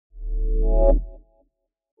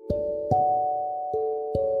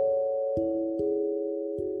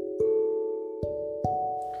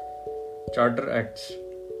Charter acts.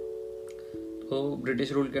 तो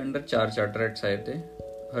British rule के under 4 charter acts आए थे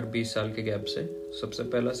हर 20 साल के गैप से। सबसे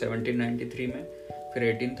पहला 1793 में, फिर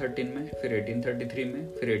 1813 में, फिर 1833 में,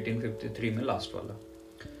 फिर 1853 में लास्ट वाला।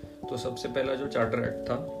 तो सबसे पहला जो चार्टर एक्ट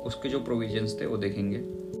था उसके जो प्रोविजंस थे वो देखेंगे।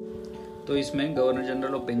 तो इसमें गवर्नर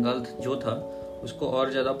जनरल ऑफ बंगाल जो था उसको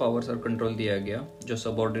और ज़्यादा पावर्स और कंट्रोल दिया गया, जो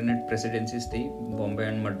सबऑर्डिनेट प्रेसिडेंसीज थी बॉम्बे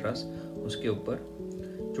एंड मद्रास उसके ऊपर।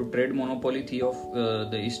 जो ट्रेड मोनोपोली थी of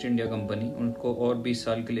the east India company उनको और 20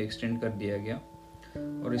 साल के लिए एक्सटेंड कर दिया गया।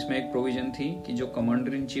 और इसमें एक प्रोविजन थी कि जो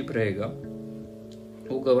कमांडर इन चीफ रहेगा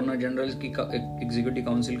वो गवर्नर जनरल की एग्जीक्यूटिव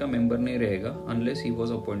काउंसिल का मेंबर नहीं रहेगा अनलेस ही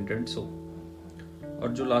वाज अपॉइंटेड सो।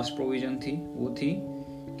 और जो लास्ट प्रोविजन थी वो थी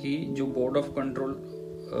कि जो बोर्ड ऑफ कंट्रोल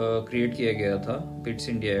क्रिएट किया गया था पिट्स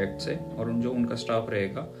इंडिया एक्ट से, और जो उनका स्टाफ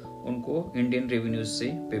रहेगा उनको इंडियन रेवेन्यूज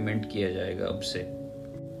से पेमेंट किया जाएगा अब से।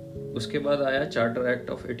 उसके बाद आया चार्टर एक्ट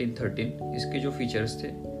ऑफ 1813। इसके जो फीचर्स थे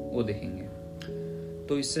वो देखेंगे।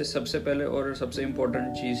 तो इससे सबसे पहले और सबसे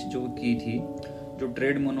इम्पोर्टेंट चीज़ जो की थी, जो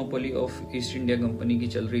trade monopoly of east India company की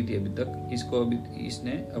चल रही थी अभी तक, इसको अभी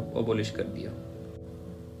इसने अबॉलिश कर दिया।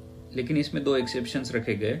 लेकिन इसमें 2 एक्सेप्शंस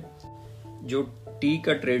रखे गए। जो टी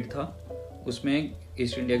का ट्रेड था उसमें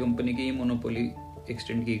ईस्ट इंडिया कंपनी की ही मोनोपोली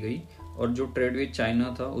एक्सटेंड की गई, और जो ट्रेड विद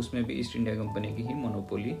चाइना था उसमें भी ईस्ट इंडिया कंपनी की ही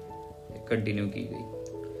मोनोपोली कंटिन्यू की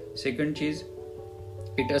गई। सेकंड चीज,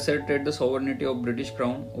 it asserted the sovereignty of British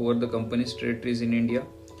crown over the companies territories in India.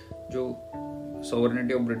 जो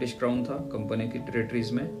सॉवरेनिटी ऑफ ब्रिटिश क्राउन था कंपनी की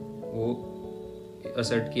टेरिटरीज में वो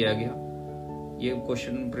असर्ट किया गया। ये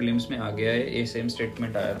क्वेश्चन प्रीलिम्स में आ गया है, ये सेम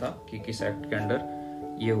स्टेटमेंट आया था कि किस एक्ट के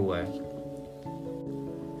अंडर ये हुआ है।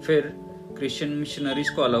 फिर क्रिश्चियन मिशनरीज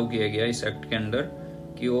को अलाउ किया गया इस एक्ट के अंडर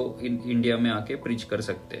कि वो इंडिया में आके प्रीच कर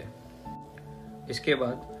सकते हैं। इसके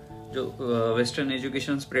बाद जो वेस्टर्न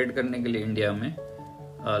एजुकेशन स्प्रेड करने के लिए इंडिया में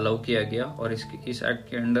अलाउ किया गया, और इस एक्ट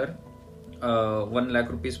के under 1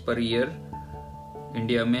 lakh rupees per year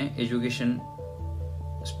India में एजुकेशन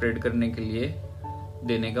स्प्रेड करने के लिए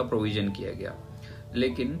देने का प्रोविजन किया गया।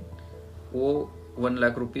 लेकिन वो 1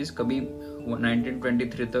 लाख रुपीस कभी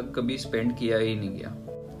 1923 तक कभी स्पेंड किया ही नहीं गया।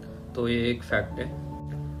 तो ये एक फैक्ट है।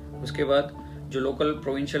 उसके बाद जो लोकल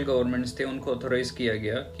प्रोविंशियल गवर्नमेंट्स थे उनको ऑथोराइज किया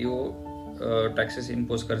गया कि वो टैक्सेस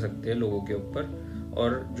इम्पोज कर सकते हैं लोगों के ऊपर,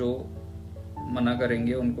 और जो मना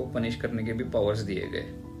करेंगे उनको पनिश करने के भी पावर्स दिए गए।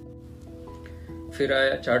 फिर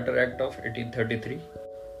आया चार्टर एक्ट ऑफ 1833।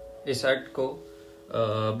 इस एक्ट को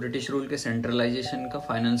ब्रिटिश रूल के सेंट्रलाइजेशन का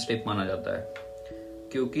फाइनल स्टेप माना जाता है,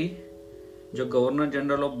 क्योंकि जो गवर्नर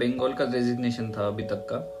जनरल ऑफ बंगाल का डेजिग्नेशन था अभी तक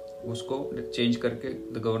का उसको चेंज करके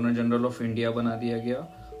the governor general of India बना दिया गया,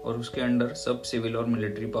 और उसके अंडर सब सिविल और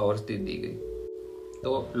मिलिट्री पावर्स दे दी गई।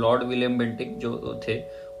 तो लॉर्ड विलियम बेंटिक जो थे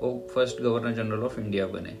वो first governor general of India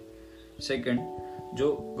बने। सेकंड,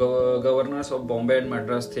 जो governors of Bombay and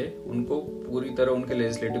Madras थे उनको पूरी तरह उनके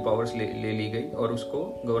लेजिस्लेटिव पावर्स ले ली गई और उसको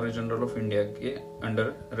गवर्नर जनरल ऑफ इंडिया के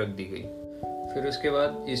अंडर रख दी गई। फिर उसके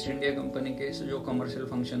बाद ईस्ट इंडिया कंपनी के जो कमर्शियल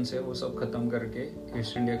फंक्शंस है वो सब खत्म करके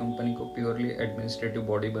ईस्ट इंडिया कंपनी को प्योरली एडमिनिस्ट्रेटिव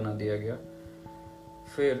बॉडी बना दिया गया।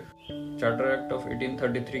 फिर चार्टर एक्ट ऑफ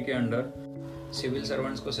 1833 के अंडर सिविल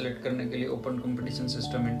सर्वेंट्स को सिलेक्ट करने के लिए ओपन कंपटीशन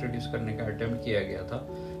सिस्टम इंट्रोड्यूस करने का अटेम्प्ट किया गया था,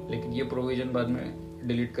 लेकिन ये प्रोविजन बाद में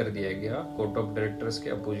डिलीट कर दिया गया कोर्ट ऑफ डायरेक्टर्स के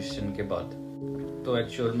अपोजिशन के बाद। तो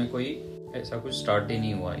एक्चुअल में कोई ऐसा कुछ स्टार्ट ही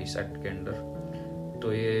नहीं हुआ इस एक्ट के अंडर।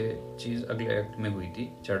 तो ये चीज़ अगले एक्ट में हुई थी,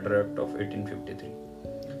 चार्टर एक्ट ऑफ 1853।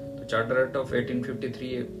 तो चार्टर एक्ट ऑफ 1853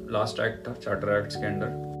 ये लास्ट एक्ट था चार्टर एक्ट्स के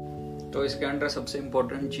अंडर। तो इसके अंडर सबसे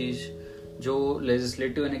इम्पोर्टेंट चीज़ जो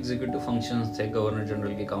लेजिस्लेटिव एंड एग्जीक्यूटिव फंक्शंस थे गवर्नर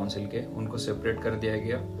जनरल की काउंसिल के, उनको सेपरेट कर दिया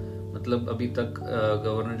गया। मतलब अभी तक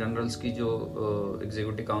गवर्नर जनरल्स की जो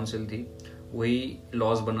एग्जीक्यूटिव काउंसिल थी वही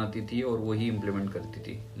लॉज बनाती थी और वही इम्प्लीमेंट करती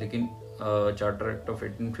थी, लेकिन चार्टर एक्ट ऑफ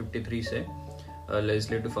 1853 से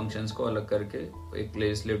लेजिस्लेटिव फंक्शंस को अलग करके एक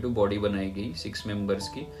लेजिस्लेटिव बॉडी बनाई गई 6 मेंबर्स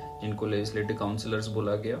की, जिनको लेजिस्लेटिव काउंसिलर्स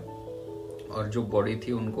बोला गया, और जो बॉडी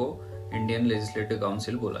थी उनको इंडियन लेजिस्लेटिव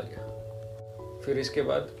काउंसिल बोला गया। फिर इसके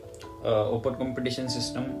बाद open competition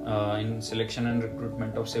system in selection and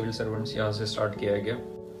recruitment of civil servants यहाँ से स्टार्ट किया गया।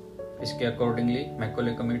 इसके अकॉर्डिंगली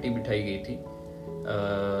मैकोले कमेटी बिठाई गई थी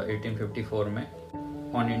 1854 में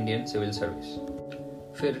ऑन इंडियन सिविल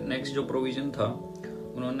सर्विस। फिर नेक्स्ट जो प्रोविजन था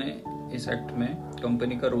उन्होंने इस एक्ट में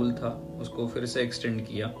कंपनी का रूल था उसको फिर से एक्सटेंड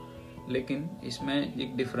किया, लेकिन इसमें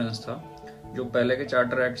एक डिफरेंस था। जो पहले के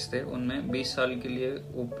चार्टर एक्ट्स थे उनमें 20 साल के लिए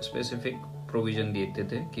वो स्पेसिफिक प्रोविजन देते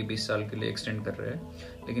थे कि 20 साल के लिए एक्सटेंड कर रहे हैं,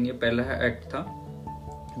 लेकिन ये पहला एक्ट था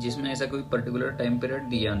जिसमें ऐसा कोई पर्टिकुलर टाइम पीरियड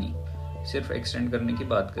दिया नहीं, सिर्फ एक्सटेंड करने की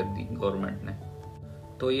बात कर दी गवर्नमेंट ने।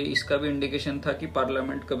 तो ये इसका भी इंडिकेशन था कि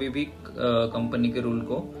पार्लियामेंट कभी भी कंपनी के रूल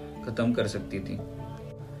को खत्म कर सकती थी।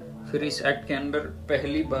 फिर इस एक्ट के अंदर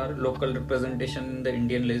पहली बार local representation in the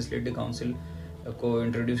Indian legislative council को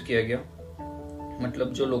इंट्रोड्यूस किया गया।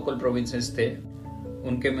 मतलब जो लोकल प्रोविंसेस थे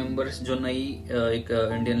उनके मेंबर्स, जो नई एक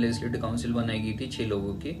इंडियन लेजिस्लेटिव काउंसिल बनाई गई थी 6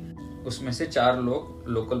 लोगों की, उसमें से 4 लोग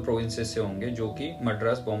लोकल प्रोविंसेस से होंगे, जो कि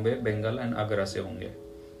मद्रास, बॉम्बे, बंगाल एंड आगरा से होंगे।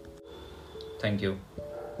 Thank you.